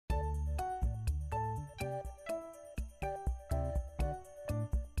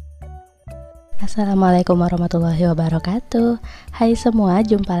Assalamualaikum warahmatullahi wabarakatuh. Hai semua,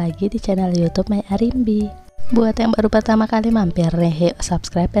 jumpa lagi di channel YouTube My Arimbi. Buat yang baru pertama kali mampir nih, yuk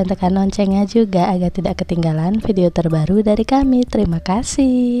subscribe dan tekan loncengnya juga agar tidak ketinggalan video terbaru dari kami. Terima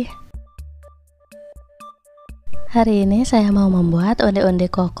kasih. Hari ini saya mau membuat onde-onde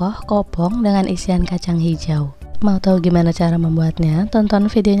kokoh kopong dengan isian kacang hijau. Mau tahu gimana cara membuatnya?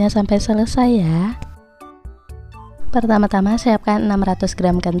 Tonton videonya sampai selesai ya. Pertama-tama siapkan 600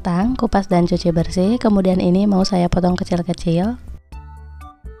 gram kentang, kupas dan cuci bersih. Kemudian ini mau saya potong kecil-kecil.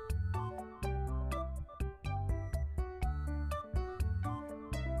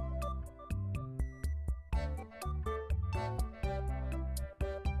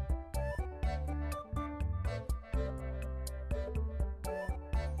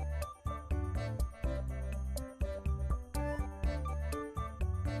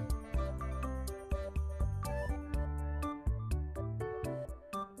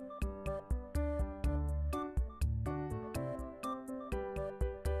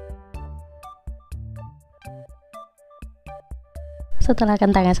 Setelah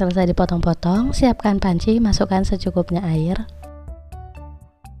kentangnya selesai dipotong-potong, siapkan panci, masukkan secukupnya air.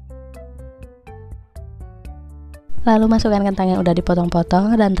 Lalu masukkan kentang yang udah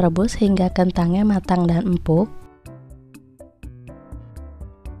dipotong-potong dan rebus hingga kentangnya matang dan empuk.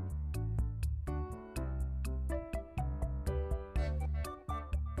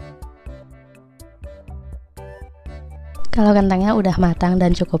 Kalau kentangnya udah matang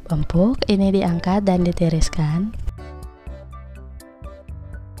dan cukup empuk, ini diangkat dan ditiriskan.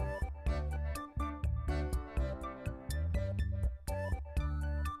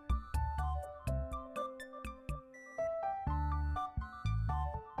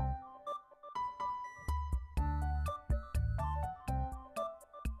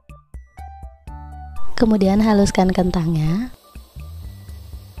 Kemudian haluskan kentangnya.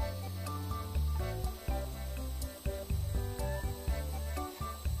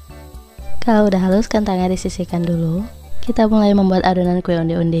 Kalau udah halus, kentangnya disisihkan dulu. Kita mulai membuat adonan kue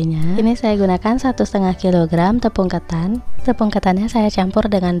onde-ondenya. Ini saya gunakan 1,5 kg tepung ketan. Tepung ketannya saya campur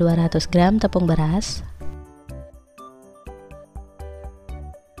dengan 200 gram tepung beras.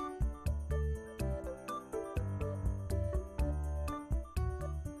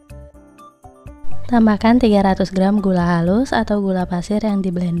 Tambahkan 300 gram gula halus atau gula pasir yang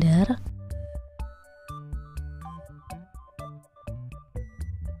di blender.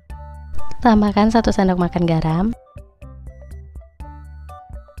 Tambahkan 1 sendok makan garam.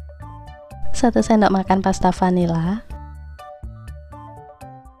 1 sendok makan pasta vanila.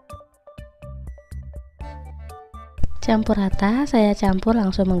 Campur rata, saya campur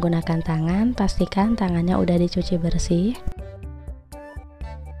langsung menggunakan tangan. Pastikan tangannya udah dicuci bersih.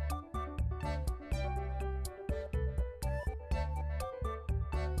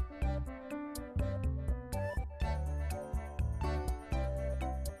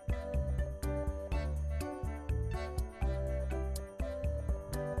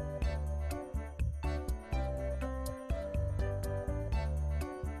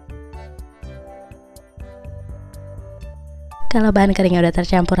 Kalau bahan keringnya udah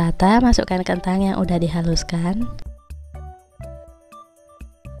tercampur rata, masukkan kentang yang udah dihaluskan.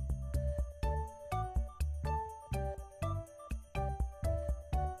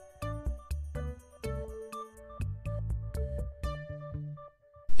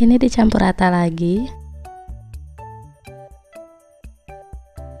 Ini dicampur rata lagi.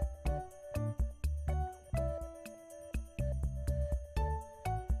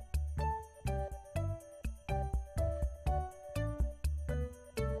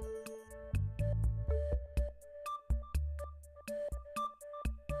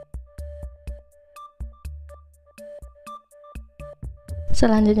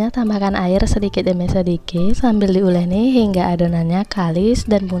 Selanjutnya tambahkan air sedikit demi sedikit sambil diuleni hingga adonannya kalis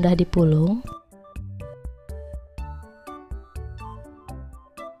dan mudah dipulung.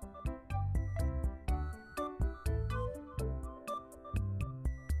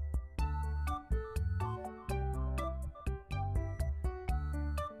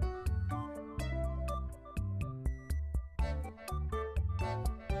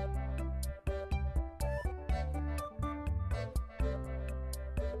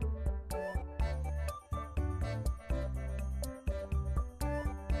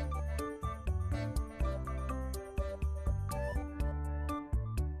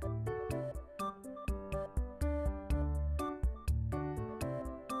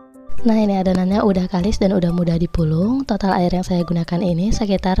 Nah, ini adonannya udah kalis dan udah mudah dipulung. Total air yang saya gunakan ini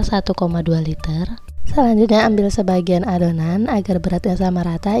sekitar 1,2 liter. Selanjutnya ambil sebagian adonan agar beratnya sama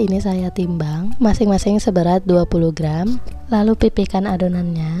rata. Ini saya timbang, masing-masing seberat 20 gram. Lalu pipihkan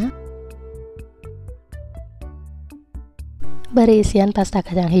adonannya. Beri isian pasta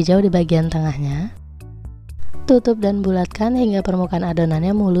kacang hijau di bagian tengahnya. Tutup dan bulatkan hingga permukaan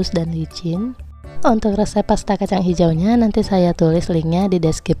adonannya mulus dan licin. Untuk resep pasta kacang hijaunya nanti saya tulis linknya di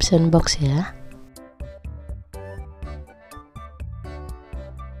description box ya.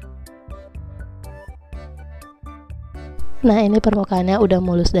 Nah, ini permukaannya udah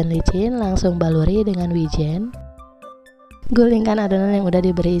mulus dan licin, langsung baluri dengan wijen. Gulingkan adonan yang udah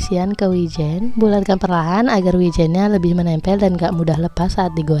diberi isian ke wijen, bulatkan perlahan agar wijennya lebih menempel dan gak mudah lepas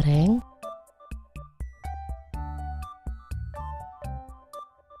saat digoreng.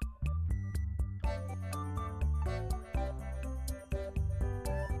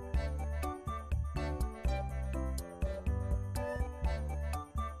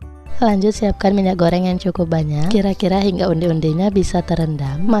 Lanjut siapkan minyak goreng yang cukup banyak, kira-kira hingga onde-ondenya bisa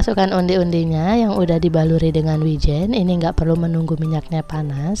terendam. Masukkan onde-ondenya yang udah dibaluri dengan wijen, ini nggak perlu menunggu minyaknya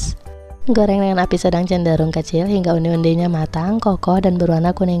panas. Goreng dengan api sedang cenderung kecil hingga onde-ondenya matang, kokoh dan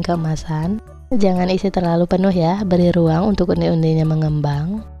berwarna kuning keemasan. Jangan isi terlalu penuh ya, beri ruang untuk onde-ondenya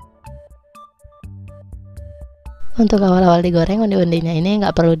mengembang. Untuk awal-awal digoreng, onde-ondenya ini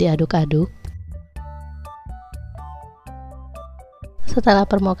nggak perlu diaduk-aduk. Setelah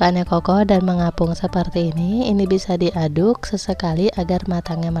permukaannya kokoh dan mengapung seperti ini bisa diaduk sesekali agar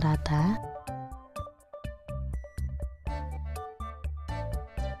matangnya merata.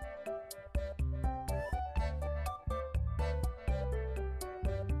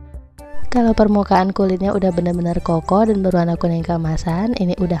 Kalau permukaan kulitnya udah benar-benar kokoh dan berwarna kuning keemasan,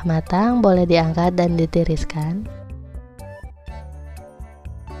 ini udah matang, boleh diangkat dan ditiriskan.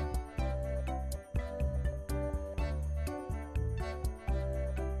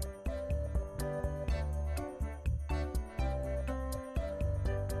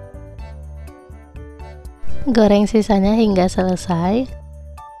 Goreng sisanya hingga selesai.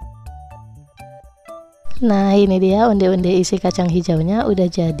 Nah, ini dia onde-onde isi kacang hijaunya udah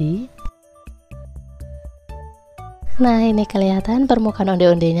jadi. Nah, ini kelihatan permukaan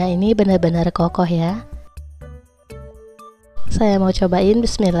onde-ondenya ini benar-benar kokoh ya. Saya mau cobain,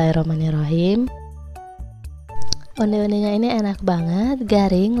 bismillahirrahmanirrahim. Onde-ondenya ini enak banget,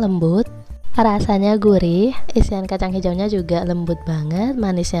 garing, lembut. Rasanya gurih, isian kacang hijaunya juga lembut banget,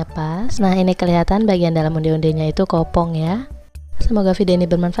 manisnya pas. Nah, ini kelihatan bagian dalam onde-ondenya itu kopong ya. Semoga video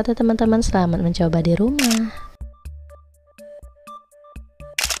ini bermanfaat ya teman-teman, selamat mencoba di rumah.